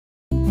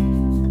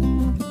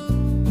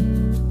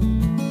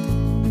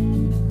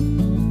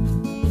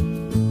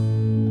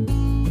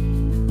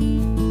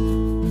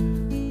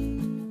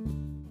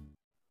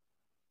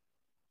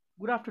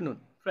afternoon,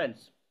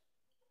 friends.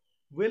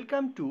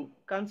 Welcome to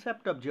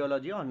Concept of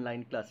Geology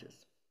online classes.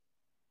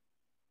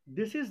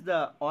 This is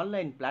the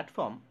online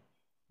platform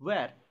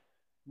where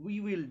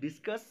we will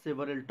discuss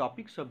several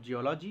topics of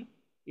geology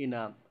in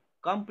a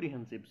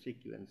comprehensive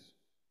sequence.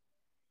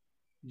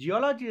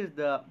 Geology is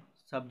the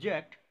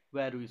subject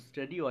where we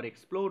study or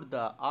explore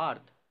the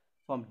earth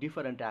from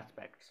different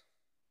aspects.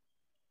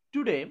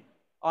 Today,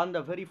 on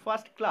the very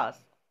first class,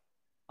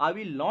 I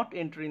will not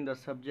enter in the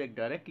subject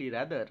directly,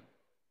 rather,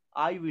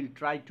 I will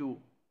try to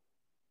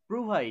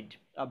provide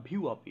a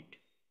view of it.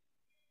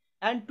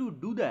 And to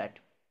do that,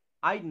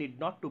 I need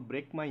not to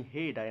break my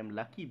head. I am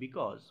lucky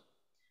because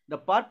the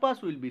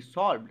purpose will be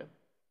solved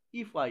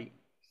if I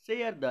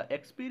share the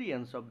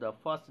experience of the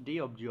first day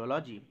of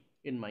geology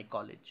in my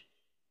college.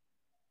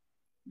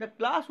 The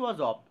class was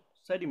of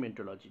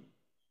sedimentology.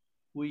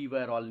 We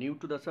were all new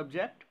to the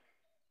subject.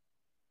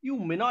 You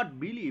may not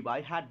believe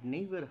I had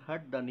never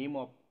heard the name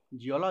of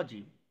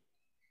geology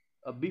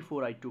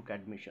before I took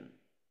admission.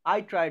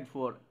 I tried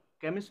for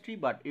chemistry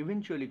but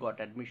eventually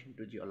got admission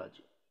to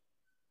geology.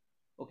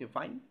 Okay,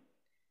 fine.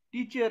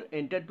 Teacher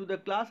entered to the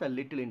class, a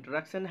little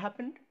introduction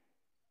happened,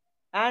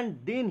 and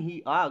then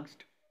he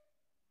asked,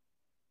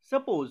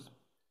 suppose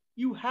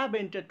you have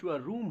entered to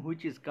a room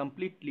which is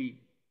completely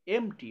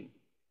empty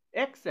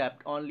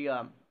except only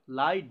a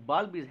light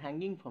bulb is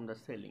hanging from the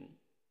ceiling.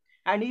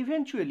 And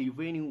eventually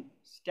when you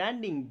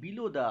standing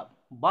below the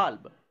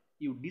bulb,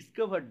 you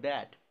discovered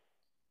that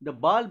the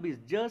bulb is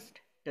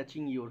just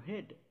touching your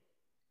head.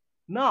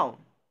 Now,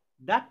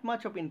 that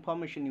much of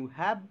information you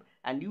have,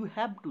 and you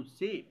have to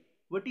say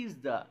what is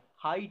the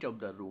height of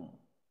the room.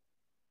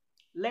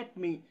 Let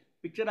me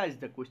picturize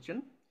the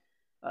question.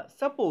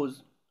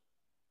 Suppose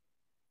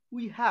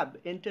we have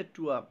entered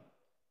to a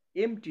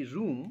empty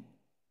room.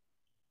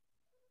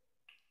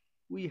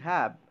 We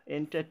have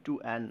entered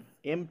to an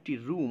empty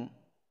room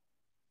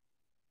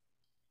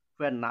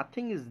where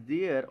nothing is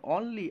there,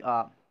 only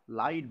a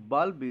light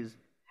bulb is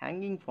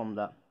hanging from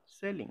the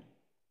ceiling.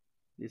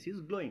 This is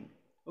glowing.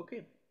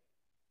 Okay.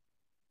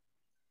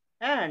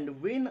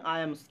 And when I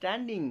am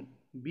standing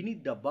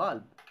beneath the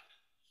bulb,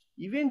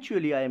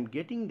 eventually I am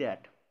getting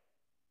that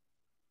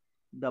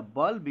the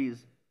bulb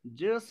is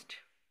just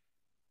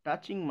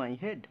touching my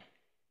head.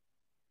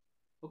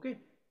 Okay.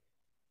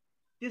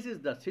 This is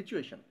the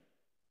situation.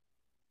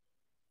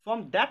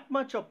 From that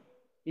much of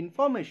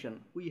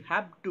information, we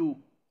have to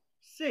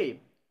say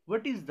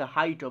what is the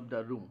height of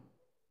the room.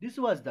 This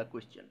was the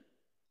question.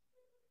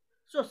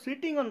 So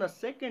sitting on the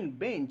second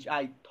bench,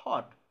 I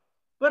thought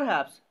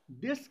perhaps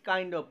this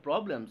kind of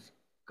problems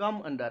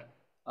come under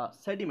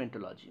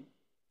sedimentology.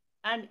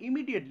 And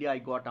immediately I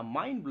got a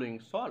mind-blowing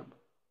solve.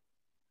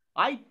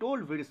 I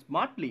told very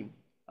smartly,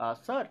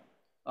 sir,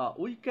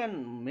 we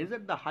can measure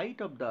the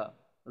height of the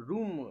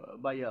room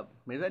by a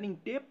measuring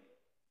tape.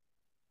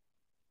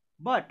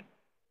 But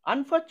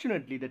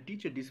unfortunately the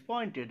teacher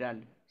disappointed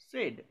and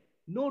said,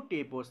 no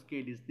tape or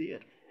scale is there,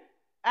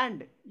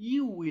 and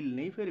you will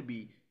never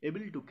be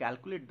able to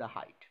calculate the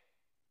height.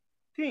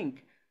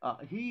 Think,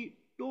 he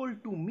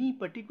told to me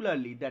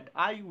particularly that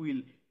I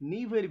will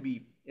never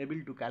be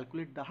able to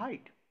calculate the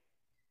height.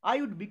 I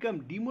would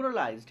become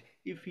demoralized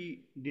if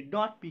he did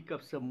not pick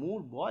up some more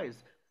boys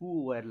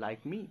who were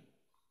like me.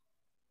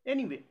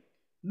 Anyway,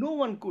 no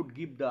one could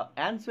give the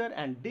answer,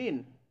 and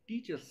then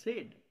teacher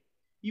said,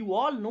 you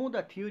all know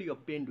the theory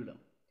of pendulum.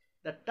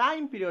 The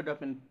time period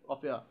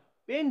of a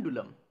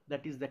pendulum,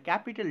 that is the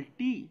capital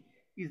T,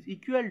 is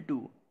equal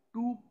to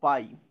 2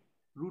 pi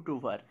root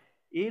over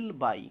L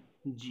by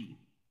G,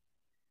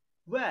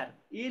 where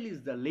L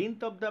is the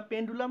length of the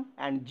pendulum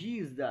and G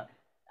is the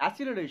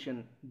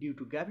acceleration due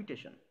to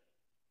gravitation.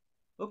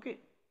 Okay.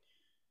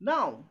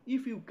 Now,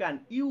 if you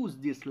can use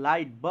this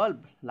light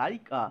bulb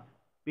like a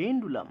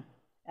pendulum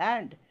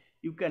and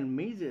you can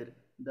measure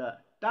the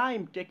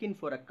time taken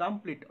for a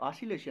complete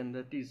oscillation,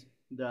 that is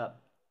the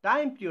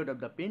time period of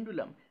the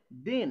pendulum,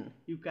 then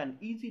you can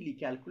easily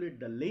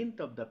calculate the length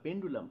of the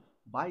pendulum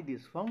by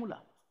this formula.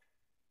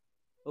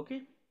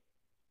 Okay.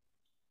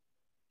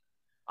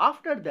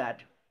 After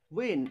that,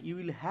 when you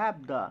will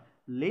have the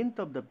length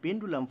of the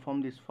pendulum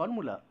from this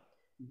formula,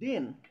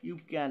 then you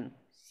can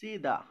say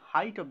the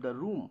height of the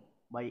room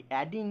by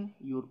adding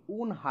your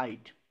own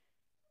height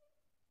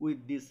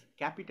with this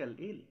capital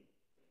L.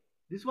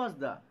 This was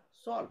the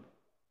solve.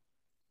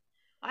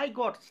 I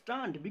got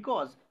stunned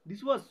because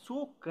this was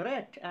so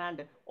correct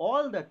and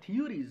all the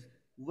theories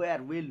were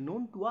well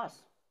known to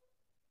us.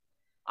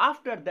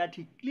 After that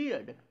he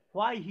cleared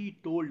why he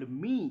told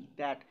me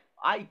that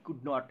I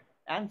could not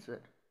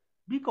answer,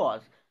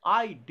 because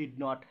I did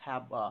not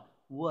have a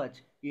watch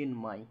in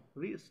my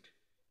wrist.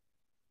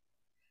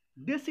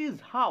 This is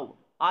how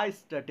I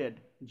started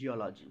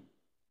geology.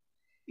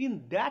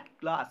 In that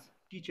class,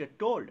 teacher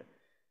told,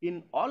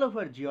 in all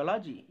over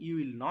geology you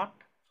will not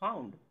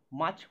found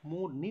much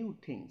more new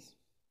things.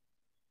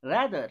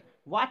 Rather,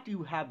 what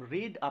you have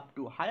read up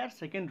to higher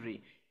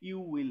secondary, you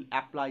will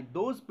apply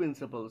those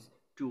principles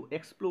to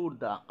explore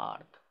the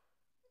earth.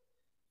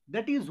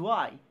 That is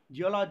why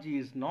geology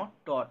is not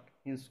taught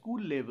in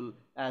school level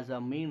as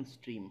a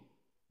mainstream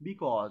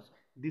because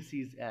this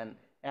is an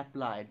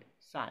applied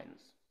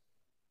science.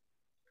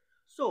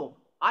 So,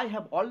 I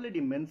have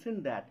already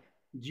mentioned that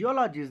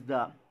geology is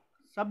the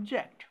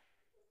subject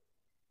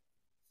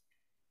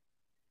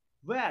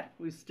where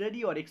we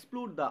study or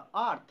explore the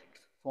earth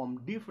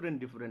from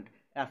different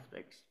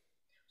aspects.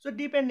 So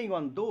depending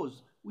on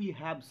those, we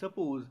have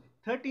suppose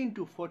 13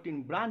 to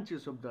 14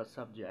 branches of the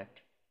subject.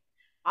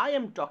 I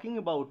am talking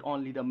about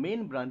only the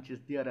main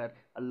branches. There are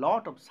a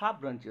lot of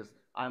sub branches.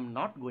 I am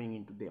not going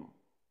into them.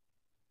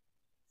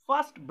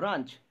 First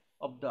branch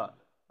of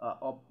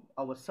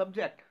our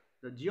subject,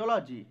 the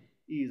geology,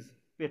 is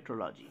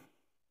petrology.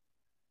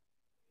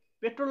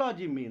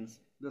 Petrology means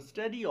the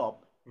study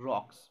of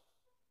rocks.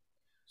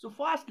 So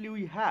firstly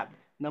we have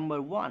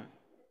number 1,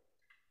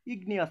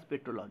 igneous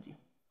petrology.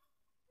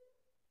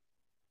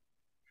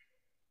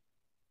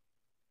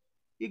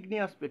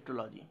 Igneous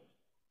petrology.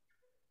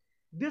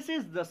 This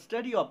is the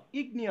study of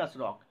igneous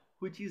rock,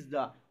 which is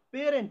the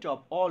parent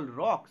of all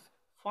rocks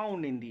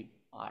found in the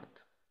earth.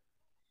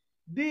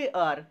 They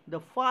are the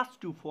first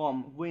to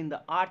form when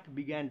the earth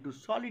began to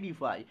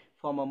solidify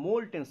from a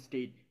molten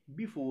state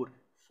before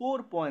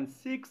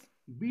 4.6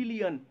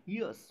 billion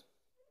years.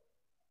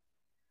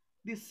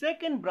 The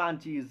second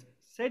branch is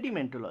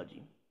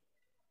sedimentology.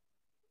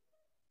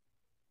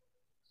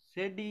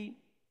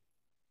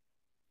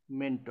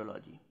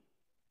 Sedimentology.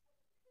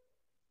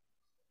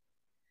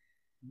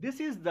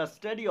 This is the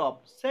study of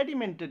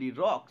sedimentary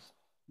rocks.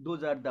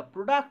 Those are the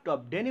product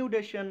of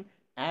denudation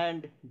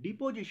and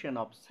deposition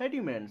of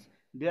sediments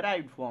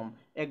derived from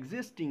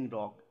existing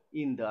rock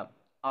in the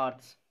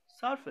earth's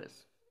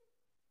surface.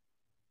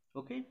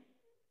 Okay.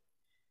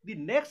 The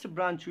next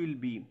branch will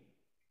be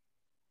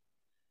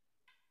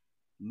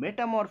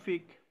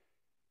metamorphic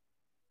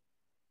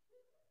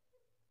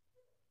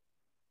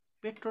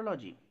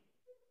petrology.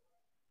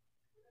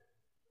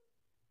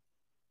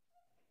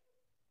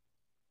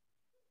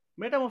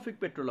 Metamorphic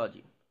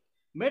petrology.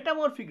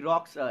 Metamorphic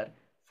rocks are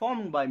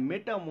formed by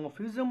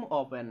metamorphism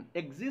of an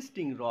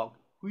existing rock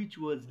which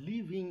was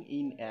living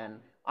in an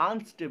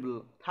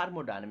unstable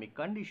thermodynamic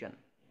condition.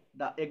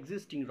 The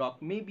existing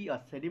rock may be a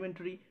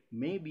sedimentary,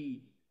 may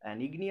be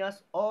an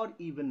igneous, or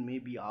even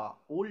maybe a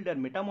older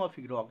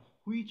metamorphic rock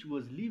which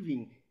was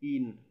living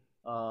in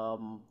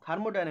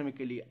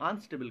thermodynamically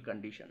unstable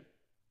condition.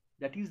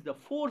 That is the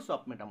force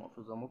of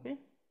metamorphism. Okay.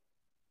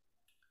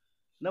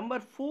 Number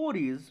 4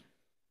 is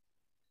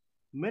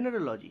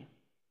mineralogy.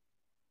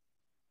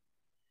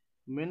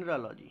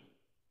 Mineralogy.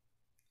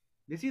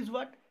 This is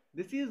what?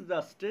 This is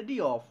the study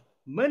of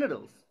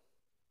minerals.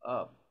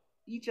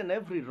 Each and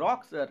every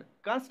rocks are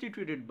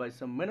constituted by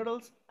some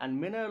minerals, and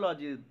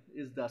mineralogy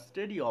is the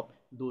study of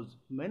those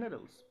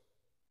minerals.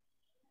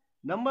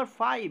 Number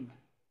 5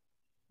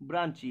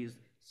 branch is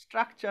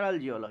structural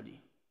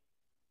geology.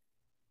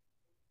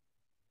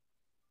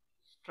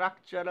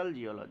 Structural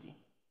geology.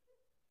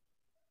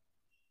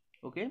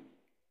 Okay.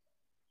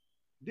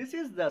 This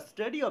is the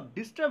study of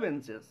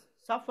disturbances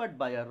suffered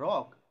by a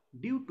rock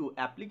due to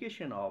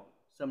application of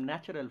some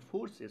natural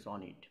forces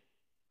on it.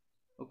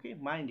 Okay,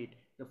 mind it,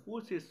 the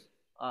forces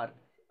are,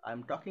 I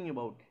am talking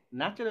about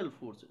natural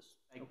forces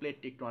like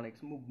plate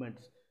tectonics,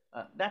 movements,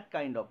 that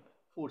kind of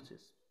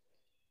forces.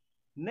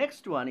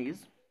 Next one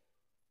is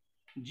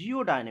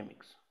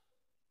geodynamics.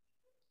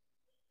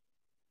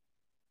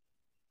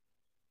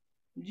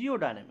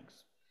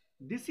 Geodynamics.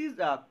 This is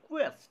a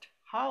quest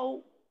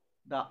how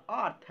the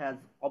earth has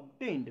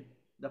obtained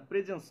the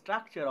present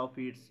structure of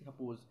its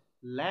suppose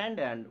land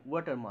and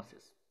water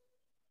masses.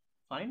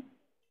 Fine.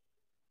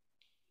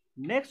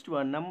 Next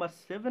one, number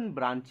 7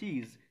 branch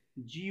is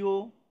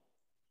geomorphology.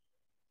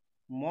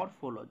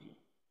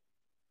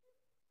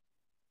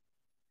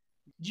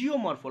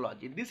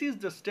 Geomorphology. This is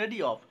the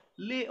study of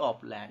lay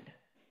of land.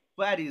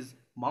 Where is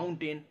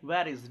mountain,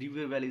 where is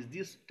river valleys?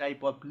 This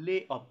type of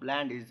lay of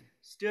land is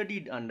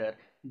studied under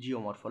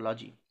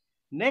geomorphology.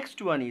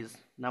 Next one is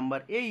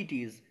number 8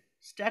 is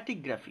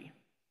stratigraphy.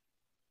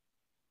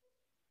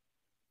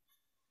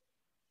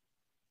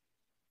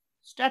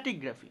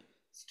 Stratigraphy.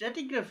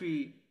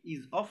 Stratigraphy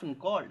is often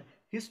called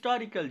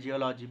historical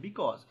geology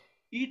because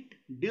it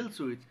deals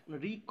with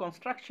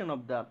reconstruction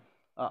of the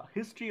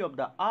history of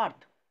the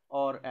earth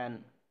or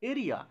an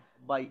area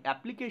by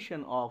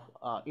application of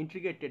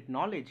integrated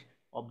knowledge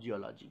of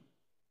geology.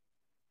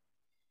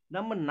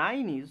 Number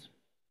 9 is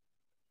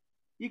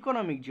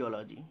economic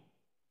geology.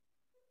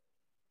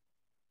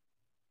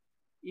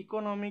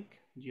 Economic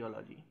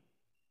geology.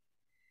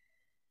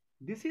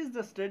 This is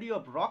the study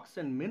of rocks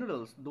and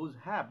minerals those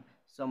have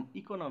some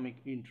economic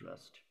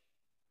interest.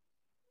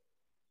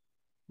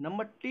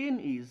 Number 10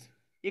 is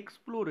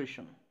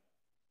exploration.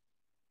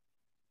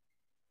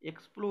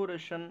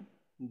 Exploration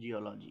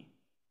geology.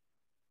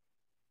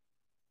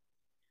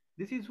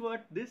 This is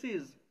what? This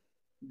is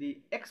the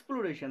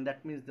exploration,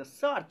 that means the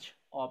search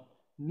of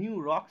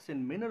new rocks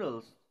and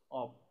minerals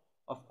of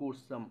course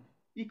some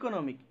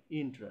economic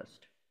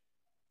interest.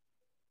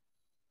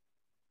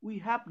 We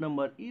have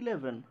number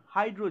 11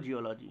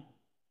 hydrogeology.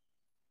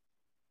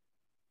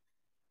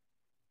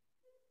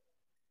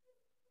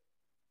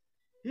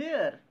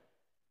 Here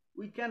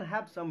we can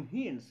have some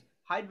hints.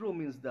 Hydro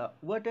means the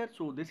water,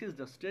 so this is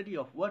the study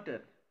of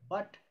water.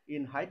 But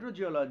in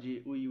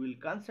hydrogeology, we will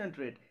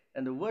concentrate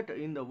on the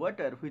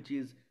water which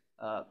is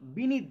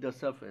beneath the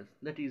surface,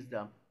 that is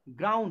the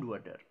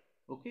groundwater.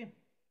 Okay,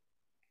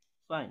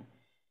 fine.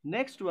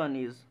 Next one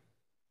is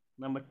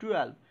number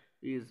 12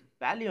 is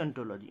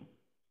paleontology.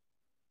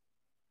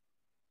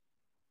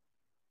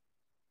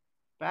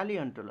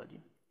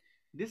 Paleontology.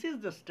 This is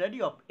the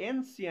study of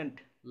ancient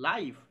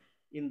life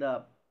in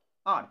the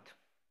earth.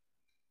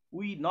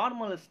 We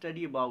normally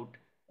study about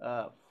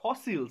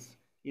fossils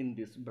in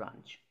this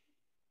branch.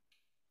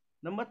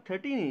 Number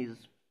 13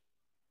 is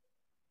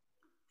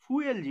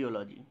fuel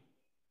geology.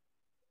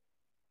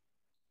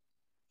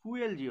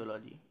 Fuel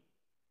geology.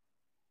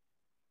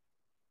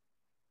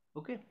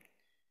 Okay.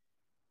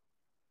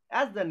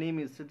 As the name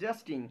is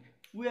suggesting,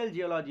 fuel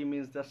geology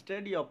means the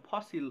study of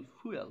fossil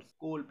fuels,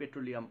 coal,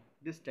 petroleum,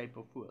 this type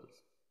of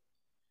fuels.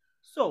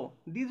 So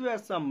these were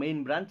some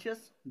main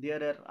branches.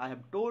 I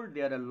have told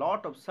there are a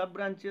lot of sub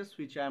branches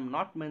which I am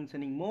not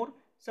mentioning more.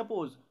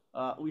 Suppose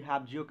we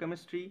have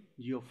geochemistry,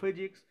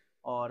 geophysics,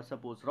 or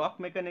suppose rock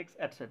mechanics,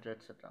 etc.,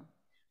 etc.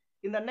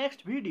 In the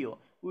next video,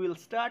 we will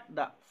start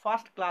the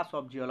first class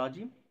of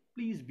geology.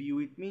 Please be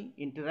with me,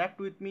 interact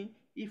with me.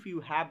 If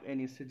you have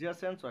any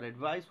suggestions or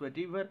advice,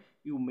 whatever,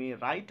 you may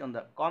write on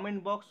the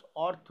comment box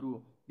or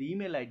through the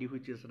email ID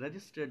which is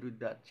registered with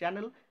the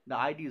channel. The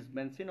ID is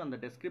mentioned on the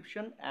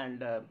description,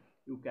 and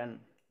you can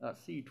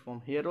see it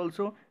from here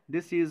also.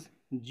 This is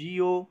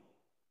geo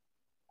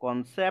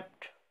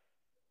concept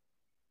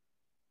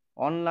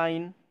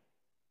online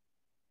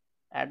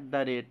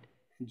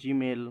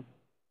 @gmail.com.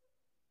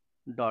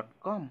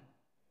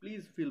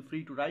 Please feel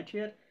free to write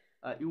here.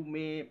 You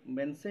may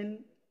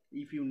mention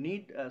if you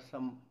need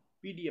some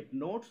PDF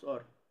notes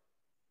or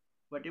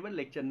whatever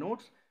lecture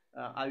notes.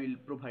 I will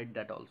provide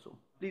that also.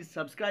 Please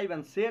subscribe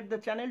and share the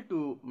channel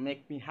to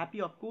make me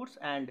happy, of course,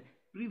 and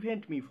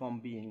prevent me from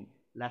being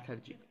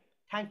lethargic.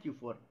 Thank you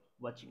for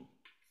watching.